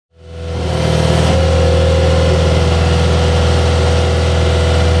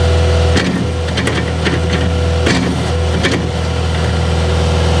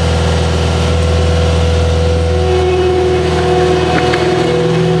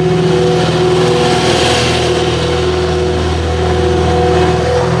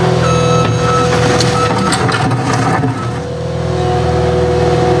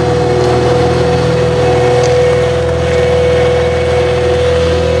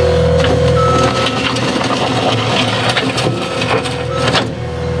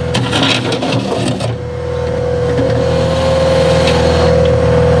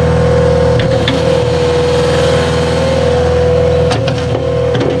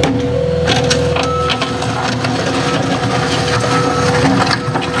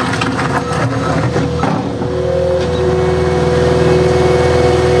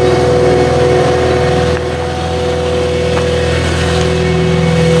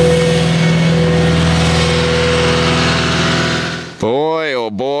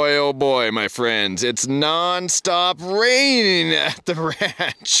friends. It's non-stop raining at the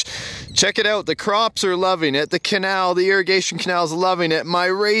ranch. Check it out, the crops are loving it. The canal, the irrigation canal is loving it. My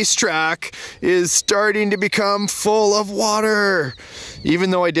racetrack is starting to become full of water.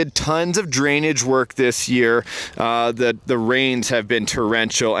 Even though I did tons of drainage work this year, the rains have been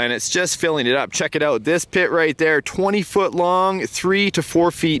torrential and it's just filling it up. Check it out, this pit right there, 20 foot long, 3 to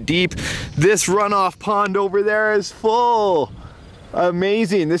 4 feet deep. This runoff pond over there is full.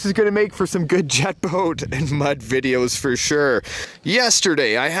 Amazing. This is going to make for some good jet boat and mud videos for sure.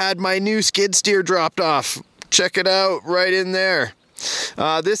 Yesterday, I had my new skid steer dropped off. Check it out right in there.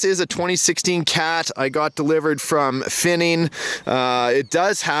 This is a 2016 Cat I got delivered from Finning. It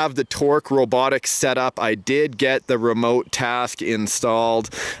does have the Torc Robotics setup. I did get the remote task installed.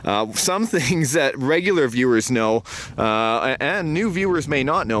 Some things that regular viewers know and new viewers may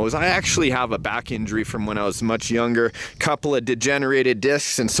not know is I actually have a back injury from when I was much younger, couple of degenerated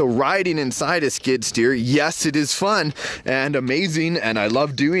discs, and so riding inside a skid steer, yes, it is fun and amazing and I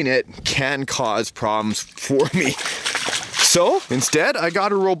love doing it, can cause problems for me. So instead, I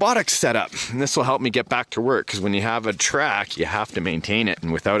got a robotics setup, and this will help me get back to work, because when you have a track, you have to maintain it,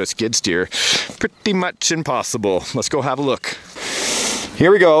 and without a skid steer, pretty much impossible. Let's go have a look.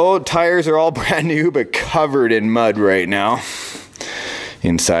 Here we go. Tires are all brand new, but covered in mud right now.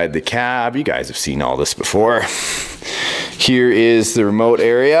 Inside the cab, you guys have seen all this before. Here is the remote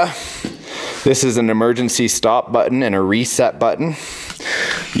area. This is an emergency stop button and a reset button.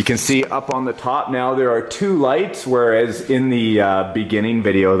 You can see up on the top now there are 2 lights, whereas in the beginning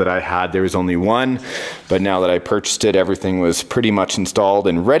video that I had there was only 1, but now that I purchased it everything was pretty much installed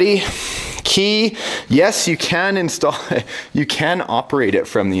and ready. Key, yes, you can install it, you can operate it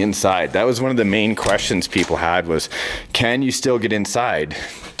from the inside. That was one of the main questions people had, was can you still get inside?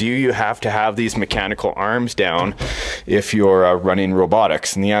 Do you have to have these mechanical arms down if you're running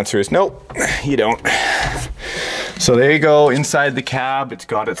robotics? And the answer is nope, you don't. So there you go, inside the cab, it's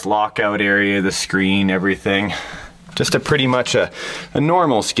got its lockout area, the screen, everything. Just a pretty much a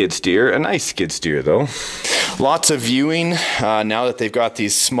normal skid steer, a nice skid steer though. Lots of viewing, now that they've got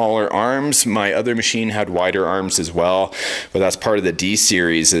these smaller arms. My other machine had wider arms as well, but that's part of the D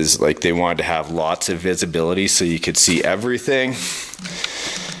series, is like they wanted to have lots of visibility so you could see everything.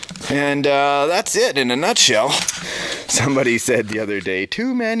 And that's it in a nutshell. Somebody said the other day,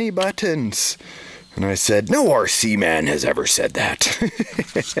 too many buttons. And I said, no RC man has ever said that.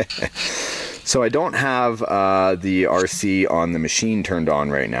 So I don't have the RC on the machine turned on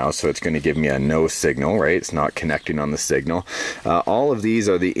right now, so it's going to give me a no signal, right? It's not connecting on the signal. All of these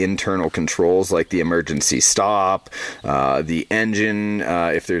are the internal controls, like the emergency stop, the engine,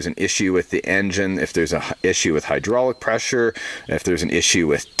 if there's an issue with the engine, if there's an issue with hydraulic pressure, if there's an issue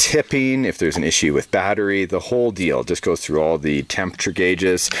with tipping, if there's an issue with battery, the whole deal. It just goes through all the temperature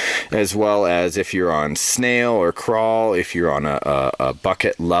gauges, as well as if you're on snail or crawl, if you're on a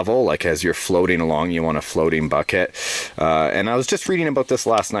bucket level, like as you're floating along, you want a floating bucket. And I was just reading about this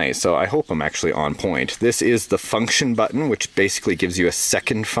last night, so I hope I'm actually on point. This is the function button, which basically gives you a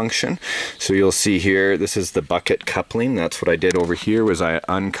second function. So you'll see here, this is the bucket coupling. That's what I did over here, was I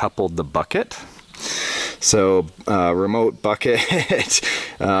uncoupled the bucket. So remote bucket. I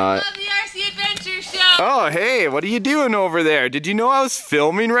love the RC Adventure Show. Oh, hey, what are you doing over there? Did you know I was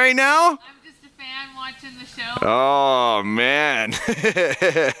filming right now? Watching the show. Oh man.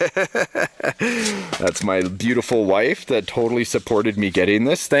 That's my beautiful wife that totally supported me getting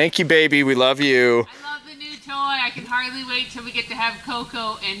this. Thank you, baby, we love you. I love the new toy. I can hardly wait till we get to have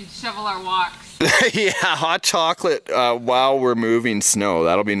cocoa and shovel our walks. Yeah, hot chocolate while we're moving snow.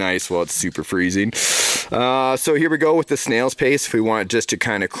 That'll be nice while it's super freezing. So here we go with the snail's pace if we want just to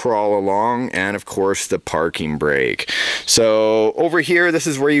kind of crawl along, and of course the parking brake. So over here, this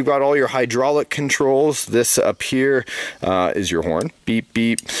is where you've got all your hydraulic controls. This up here is your horn, beep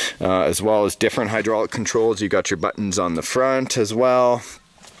beep, as well as different hydraulic controls. You got your buttons on the front as well.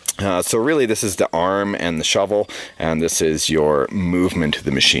 So really this is the arm and the shovel, and this is your movement of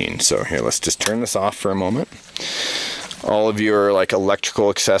the machine. So here, let's just turn this off for a moment. All of your like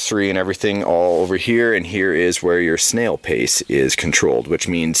electrical accessory and everything all over here, and here is where your snail pace is controlled, which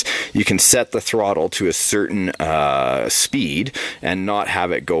means you can set the throttle to a certain speed and not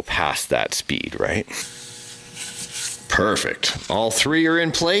have it go past that speed, right? Perfect. All 3 are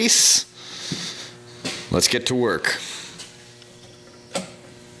in place. Let's get to work.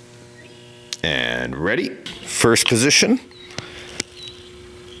 And ready. First position.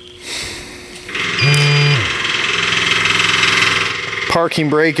 Parking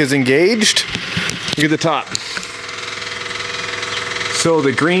brake is engaged. Look at the top. So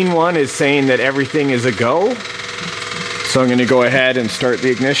the green one is saying that everything is a go. So I'm going to go ahead and start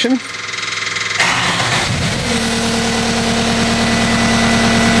the ignition.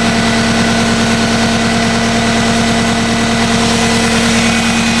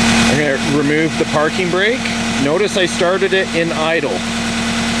 remove the parking brake. Notice I started it in idle.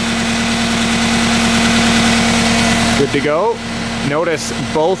 Good to go. Notice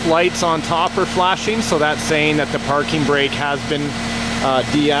both lights on top are flashing, so that's saying that the parking brake has been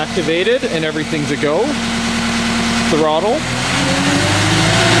deactivated and everything's a go. Throttle.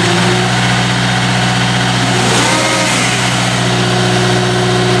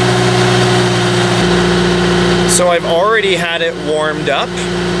 So I've already had it warmed up.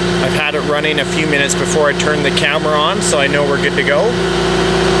 I've had it running a few minutes before I turned the camera on, so I know we're good to go.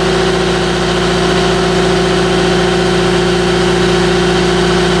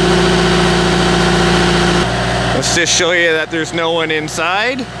 Let's just show you that there's no one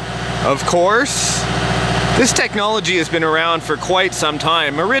inside, of course. This technology has been around for quite some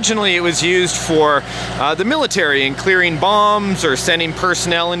time. Originally it was used for the military in clearing bombs or sending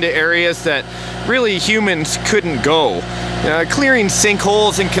personnel into areas that really humans couldn't go. Clearing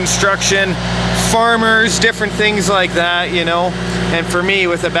sinkholes in construction, farmers, different things like that, you know. And for me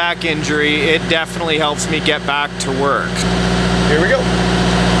with a back injury, it definitely helps me get back to work. Here we go.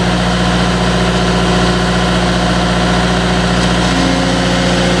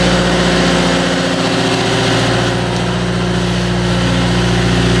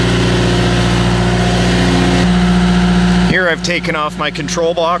 I've taken off my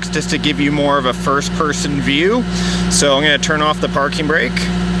control box just to give you more of a first-person view. So I'm going to turn off the parking brake.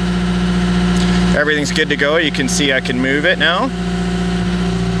 Everything's good to go. You can see I can move it now.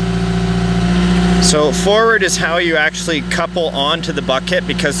 So forward is how you actually couple onto the bucket,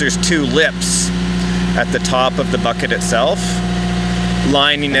 because there's two lips at the top of the bucket itself.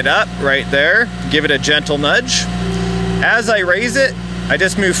 Lining it up right there. Give it a gentle nudge. As I raise it, I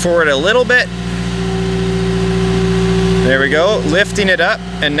just move forward a little bit. There we go, lifting it up,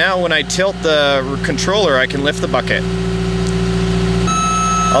 and now when I tilt the controller, I can lift the bucket.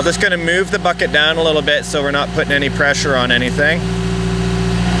 I'm just going to move the bucket down a little bit so we're not putting any pressure on anything.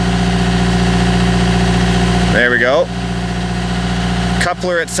 There we go.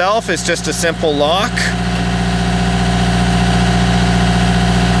 Coupler itself is just a simple lock.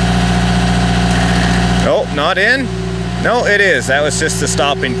 Oh, not in? No, it is. That was just the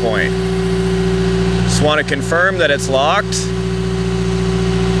stopping point. Just want to confirm that it's locked.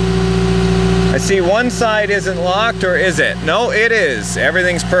 I see one side isn't locked, or is it? No, it is.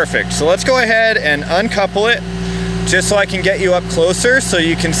 Everything's perfect. So let's go ahead and uncouple it, just so I can get you up closer so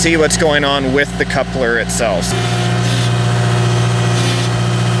you can see what's going on with the coupler itself.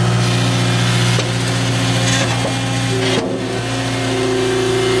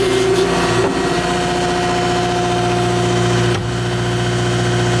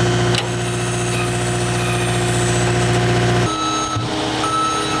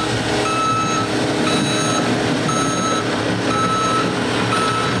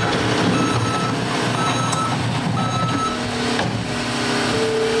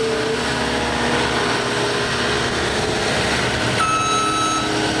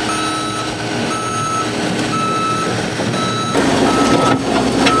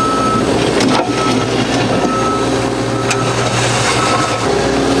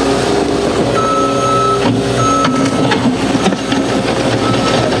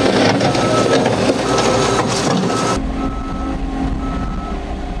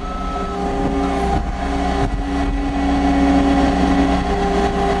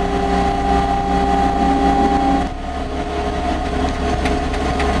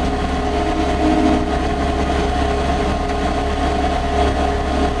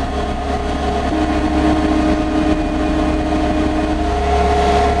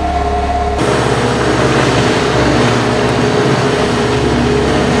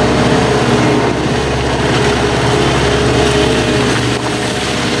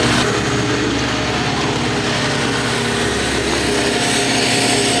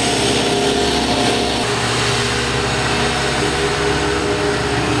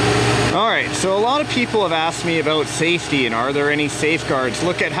 So a lot of people have asked me about safety and are there any safeguards.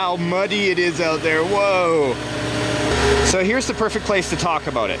 Look at how muddy it is out there, whoa. So here's the perfect place to talk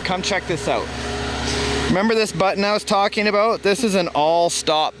about it. Come check this out. Remember this button I was talking about? This is an all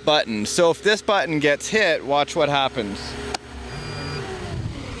stop button. So if this button gets hit, watch what happens.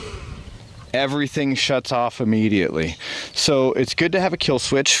 Everything shuts off immediately. So it's good to have a kill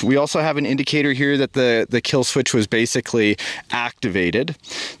switch. We also have an indicator here that the kill switch was basically activated.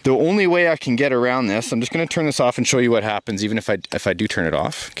 The only way I can get around this, I'm just going to turn this off and show you what happens even if I do turn it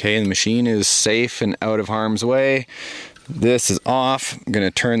off. Okay, and the machine is safe and out of harm's way. This is off. I'm going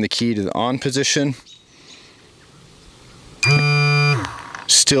to turn the key to the on position.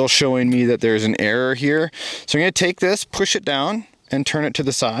 Still showing me that there's an error here. So I'm going to take this, push it down, and turn it to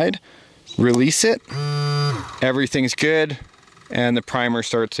the side. release it, everything's good, and the primer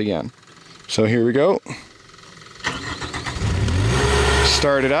starts again. So here we go.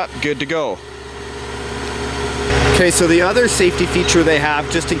 Start it up, good to go. Okay, so the other safety feature they have,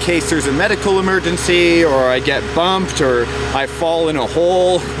 just in case there's a medical emergency or I get bumped or I fall in a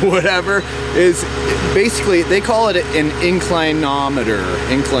hole, whatever, is basically, they call it an inclinometer.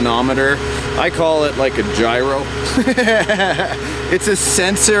 I call it like a gyro. It's a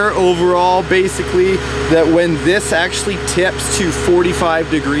sensor overall, basically, that when this actually tips to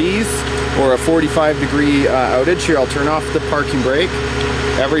 45 degrees or a 45 degree outage, here I'll turn off the parking brake.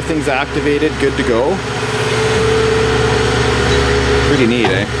 Everything's activated, good to go. Pretty neat,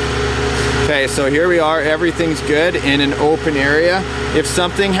 eh? Okay, so here we are, everything's good in an open area. If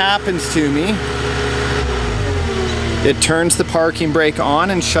something happens to me, it turns the parking brake on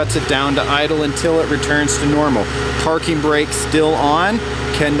and shuts it down to idle until it returns to normal. Parking brake still on,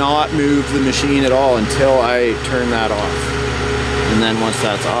 cannot move the machine at all until I turn that off. And then once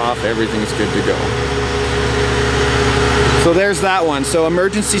that's off, everything's good to go. So there's that one. So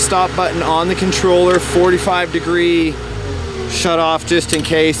emergency stop button on the controller, 45 degree shut off just in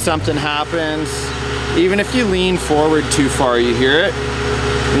case something happens. Even if you lean forward too far, you hear it.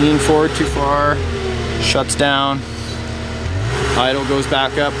 Lean forward too far, shuts down. Idle goes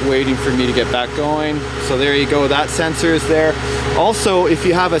back up, waiting for me to get back going. So there you go, that sensor is there. Also, if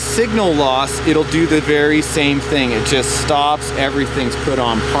you have a signal loss, it'll do the very same thing. It just stops, everything's put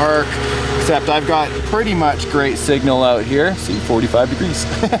on park. Except I've got pretty much great signal out here. See, 45 degrees.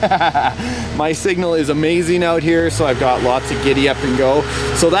 My signal is amazing out here, so I've got lots of giddy up and go.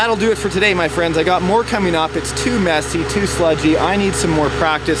 So that'll do it for today, my friends. I got more coming up. It's too messy, too sludgy. I need some more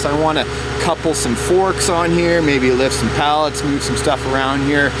practice. I want to couple some forks on here, maybe lift some pallets, move some stuff around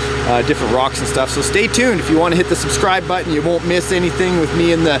here, different rocks and stuff. So stay tuned. If you want to hit the subscribe button, you won't miss anything with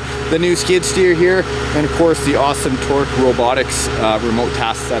me and the new skid steer here. And of course, the awesome Torc Robotics remote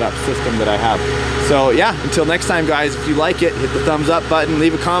task setup system that I have. So yeah, until next time, guys, if you like it, hit the thumbs up button,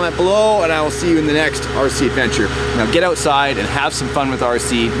 leave a comment below, and I will see you in the next RC adventure. Now get outside and have some fun with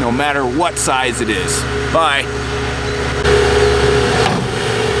RC, no matter what size it is. Bye.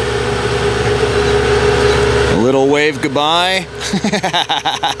 A little wave goodbye.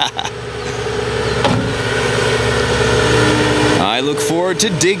 I look forward to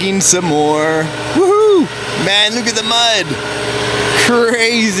digging some more. Woohoo! Man, look at the mud.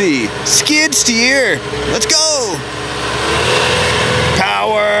 Crazy. Skid steer. Let's go.